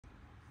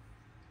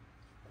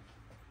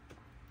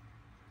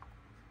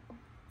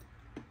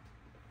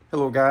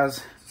Hello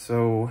guys,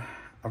 so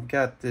I've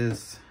got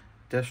this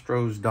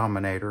Destro's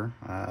Dominator.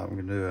 I'm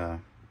going to do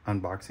an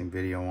unboxing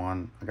video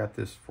on. I got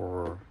this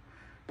for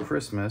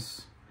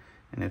Christmas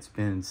and it's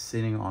been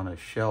sitting on a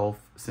shelf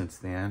since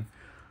then.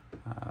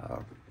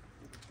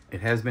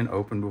 It has been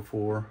opened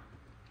before,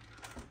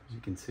 as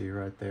you can see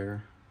right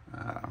there.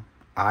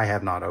 I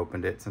have not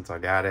opened it since I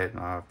got it, and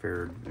I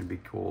figured it'd be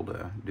cool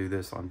to do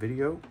this on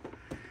video.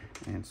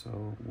 And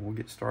so we'll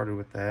get started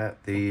with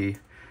that. Take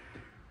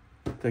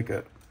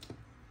a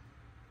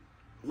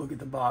look at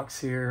the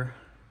box here.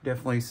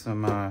 Definitely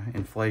some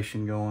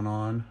inflation going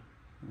on.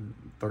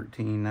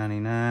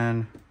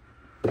 $13.99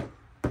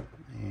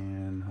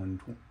 and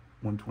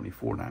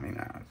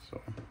 $124.99.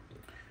 So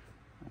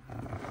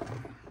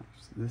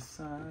this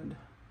side.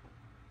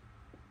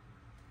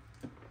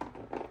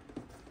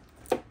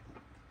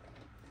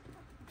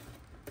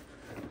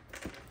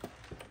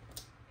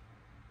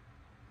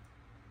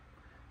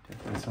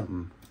 Definitely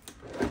something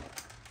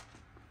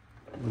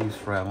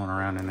loose rattling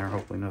around in there.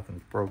 Hopefully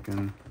nothing's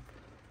broken.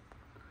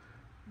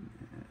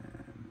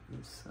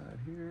 This side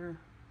here.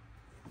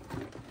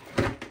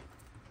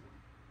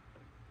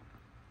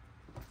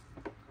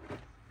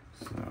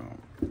 So,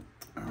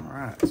 all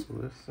right, so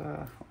let's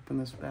open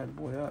this bad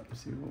boy up and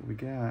see what we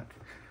got.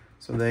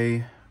 So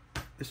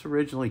this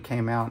originally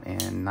came out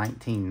in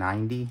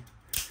 1990,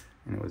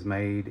 and it was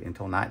made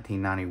until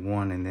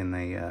 1991, and then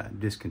they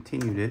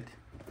discontinued it,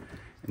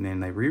 and then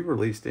they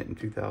re-released it in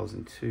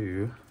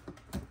 2002.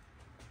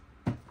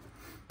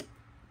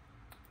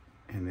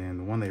 And then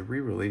the one they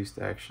re-released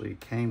actually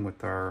came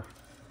with our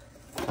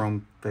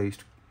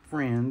chrome-faced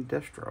friend,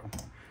 Destro.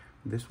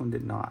 This one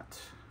did not.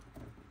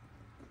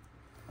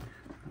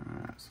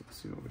 Alright, so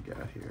let's see what we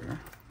got here.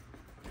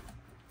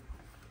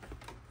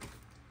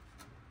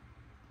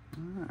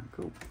 Alright,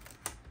 cool.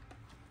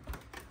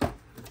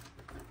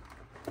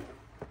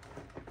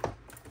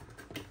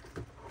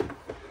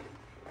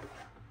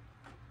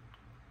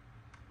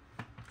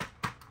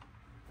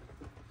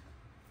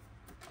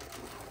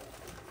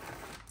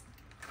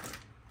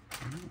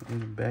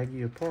 There's a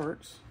baggie of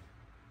parts.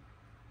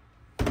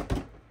 Not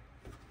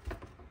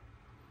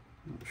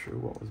sure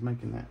what was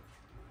making that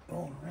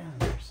roll around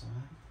there,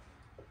 son.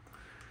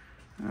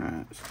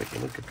 Alright, let's take a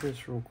look at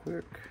this real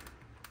quick.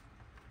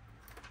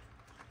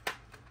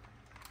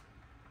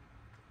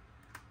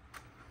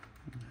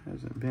 It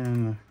hasn't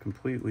been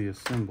completely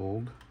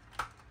assembled.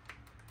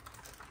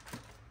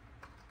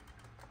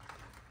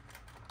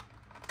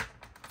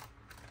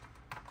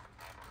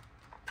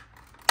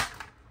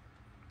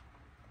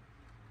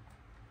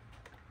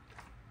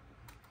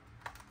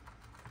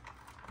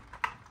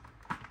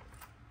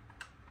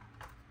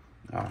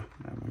 Ah,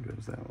 that one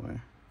goes that way.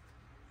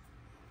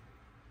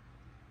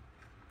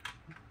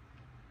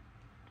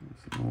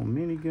 Some little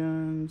mini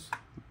guns,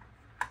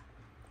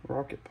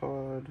 rocket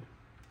pod.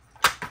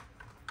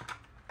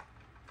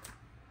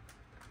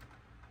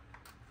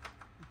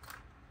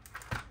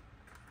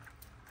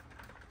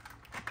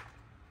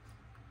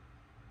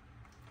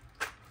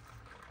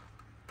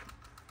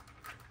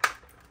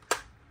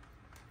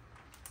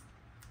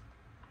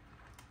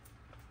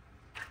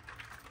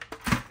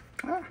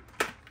 Ah.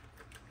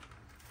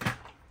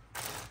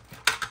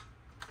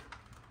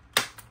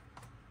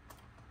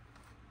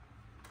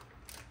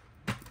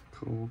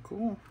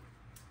 Cool.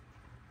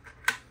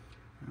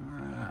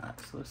 Alright,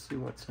 so let's see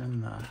what's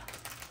in the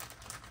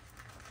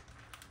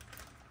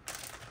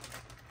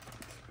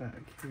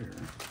bag here.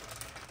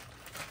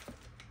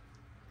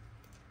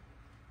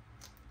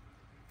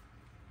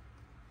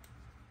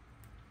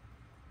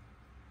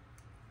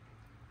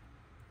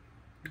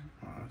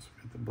 Let's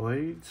get the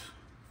blades.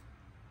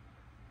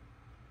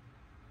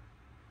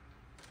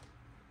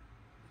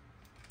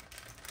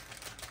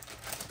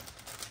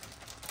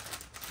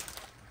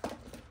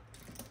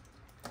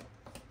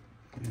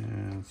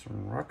 And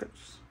some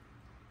rockets.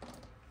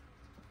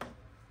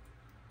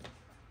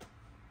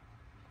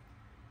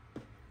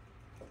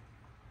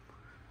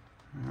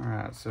 All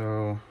right,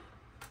 so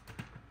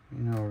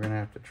we're gonna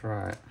have to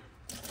try it.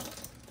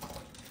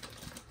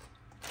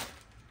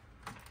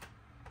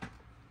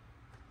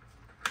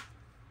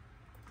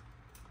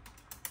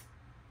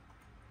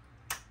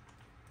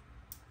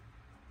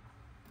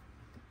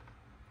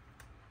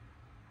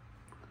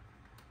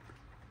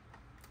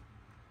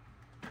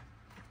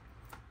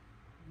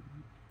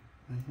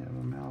 I have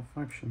a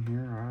malfunction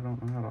here. I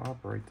don't know how to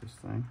operate this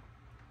thing.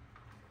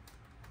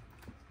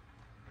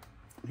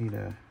 Need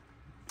a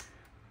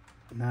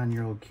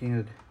 9-year-old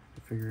kid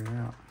to figure it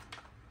out.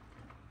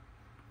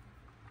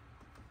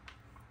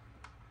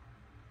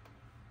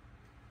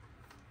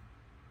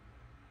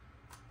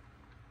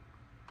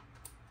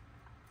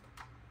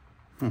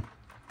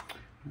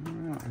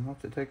 Alright, I'll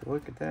have to take a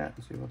look at that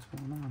and see what's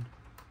going on.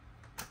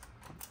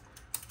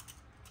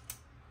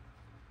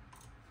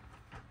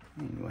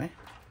 Anyway,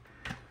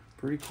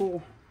 pretty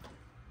cool.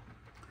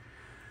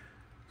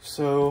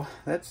 So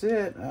that's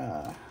it.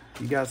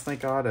 You guys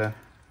think I ought to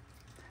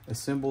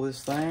assemble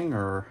this thing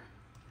or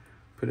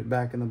put it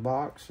back in the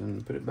box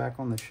and put it back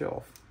on the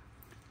shelf?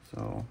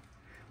 So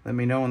let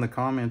me know in the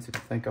comments if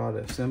you think I ought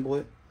to assemble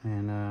it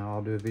and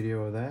I'll do a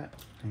video of that,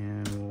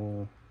 and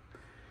we'll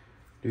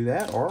do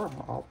that, or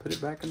I'll put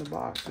it back in the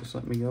box. Just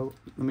let me know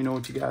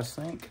what you guys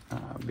think.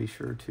 Be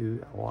sure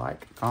to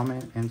like,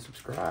 comment, and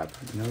subscribe.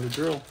 You know the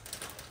drill.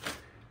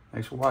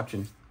 Thanks for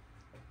watching.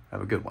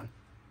 Have a good one.